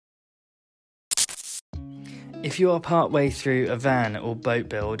If you are partway through a van or boat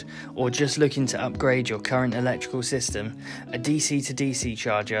build, or just looking to upgrade your current electrical system, a DC to DC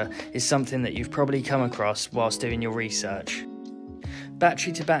charger is something that you've probably come across whilst doing your research.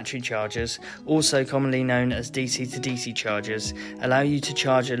 Battery to battery chargers, also commonly known as DC to DC chargers, allow you to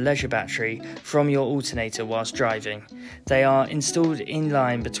charge a leisure battery from your alternator whilst driving. They are installed in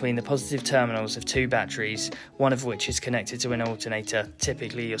line between the positive terminals of two batteries, one of which is connected to an alternator,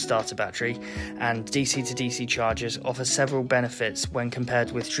 typically your starter battery, and DC to DC chargers offer several benefits when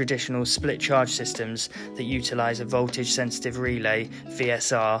compared with traditional split charge systems that utilise a voltage sensitive relay,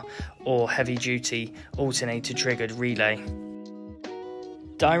 VSR, or heavy duty alternator triggered relay.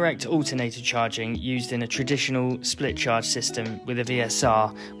 Direct alternator charging used in a traditional split charge system with a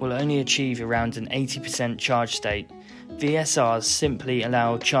VSR will only achieve around an 80% charge state. VSRs simply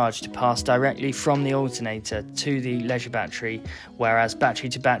allow charge to pass directly from the alternator to the leisure battery, whereas battery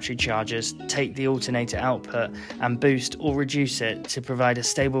to battery chargers take the alternator output and boost or reduce it to provide a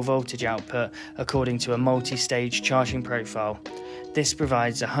stable voltage output according to a multi-stage charging profile. This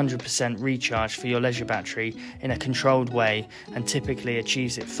provides 100% recharge for your leisure battery in a controlled way and typically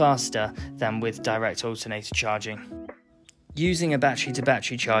achieves it faster than with direct alternator charging. Using a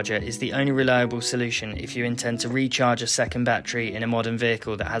battery-to-battery charger is the only reliable solution if you intend to recharge a second battery in a modern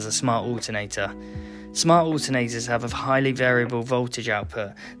vehicle that has a smart alternator. Smart alternators have a highly variable voltage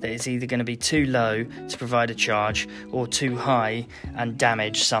output that is either going to be too low to provide a charge or too high and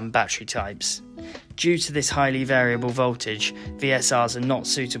damage some battery types. Due to this highly variable voltage, VSRs are not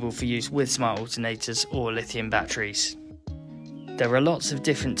suitable for use with smart alternators or lithium batteries. There are lots of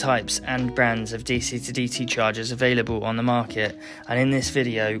different types and brands of DC to DC chargers available on the market, and in this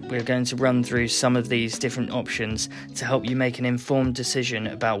video we're going to run through some of these different options to help you make an informed decision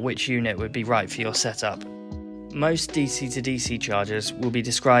about which unit would be right for your setup. Most DC to DC chargers will be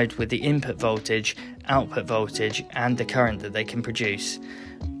described with the input voltage, output voltage and the current that they can produce.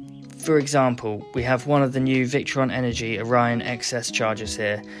 For example, we have one of the new Victron Energy Orion XS chargers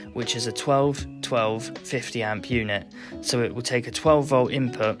here, which is a 12-12 50 amp unit, so it will take a 12 volt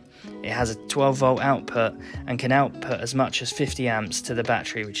input, it has a 12 volt output and can output as much as 50 amps to the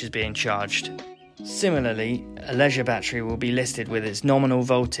battery which is being charged. Similarly, a leisure battery will be listed with its nominal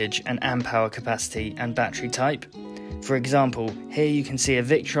voltage and amp hour capacity and battery type. For example, here you can see a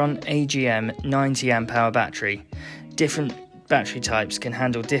Victron AGM 90 amp hour battery. Different battery types can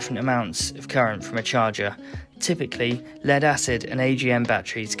handle different amounts of current from a charger. Typically, lead acid and AGM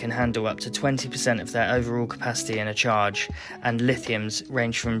batteries can handle up to 20% of their overall capacity in a charge, and lithiums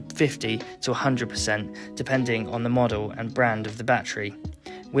range from 50 to 100% depending on the model and brand of the battery.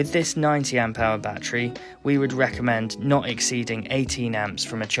 With this 90 amp hour battery, we would recommend not exceeding 18 amps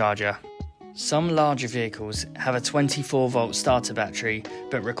from a charger. Some larger vehicles have a 24 volt starter battery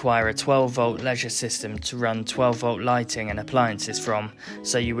but require a 12 volt leisure system to run 12 volt lighting and appliances from,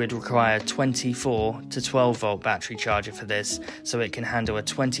 so you would require a 24 to 12 volt battery charger for this, so it can handle a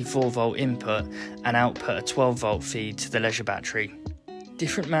 24 volt input and output a 12 volt feed to the leisure battery.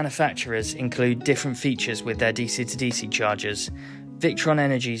 Different manufacturers include different features with their DC to DC chargers. Victron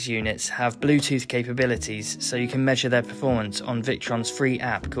Energy's units have Bluetooth capabilities, so you can measure their performance on Victron's free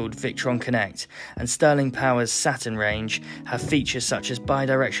app called Victron Connect, and Sterling Power's Saturn range have features such as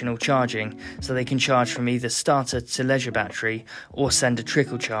bidirectional charging, so they can charge from either starter to leisure battery or send a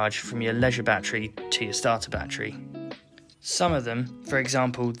trickle charge from your leisure battery to your starter battery. Some of them, for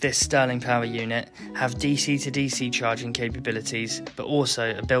example this Sterling Power unit, have DC to DC charging capabilities but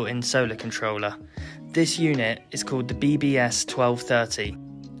also a built-in solar controller. This unit is called the BBS 1230.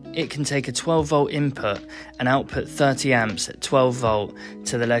 It can take a 12 volt input and output 30 amps at 12 volt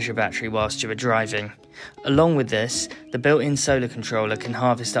to the leisure battery whilst you are driving. Along with this, the built-in solar controller can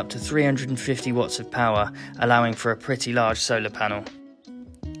harvest up to 350 watts of power, allowing for a pretty large solar panel.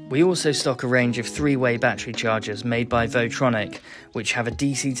 We also stock a range of 3-way battery chargers made by Votronic, which have a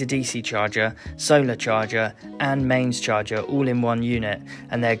DC to DC charger, solar charger and mains charger all in one unit,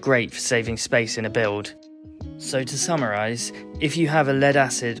 and they're great for saving space in a build. So to summarise, if you have a lead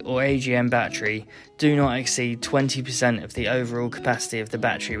acid or AGM battery, do not exceed 20% of the overall capacity of the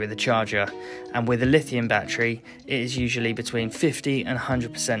battery with a charger, and with a lithium battery it is usually between 50 and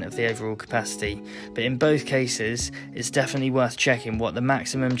 100% of the overall capacity, but in both cases it's definitely worth checking what the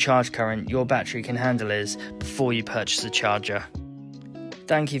maximum charge current your battery can handle is before you purchase a charger.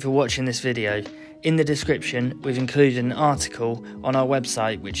 Thank you for watching this video. In the description, we've included an article on our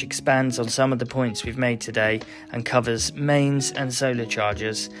website which expands on some of the points we've made today and covers mains and solar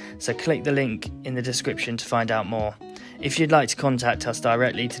chargers, so click the link in the description to find out more. If you'd like to contact us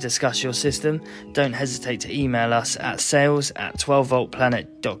directly to discuss your system, don't hesitate to email us at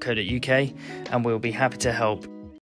sales@12voltplanet.co.uk and we'll be happy to help.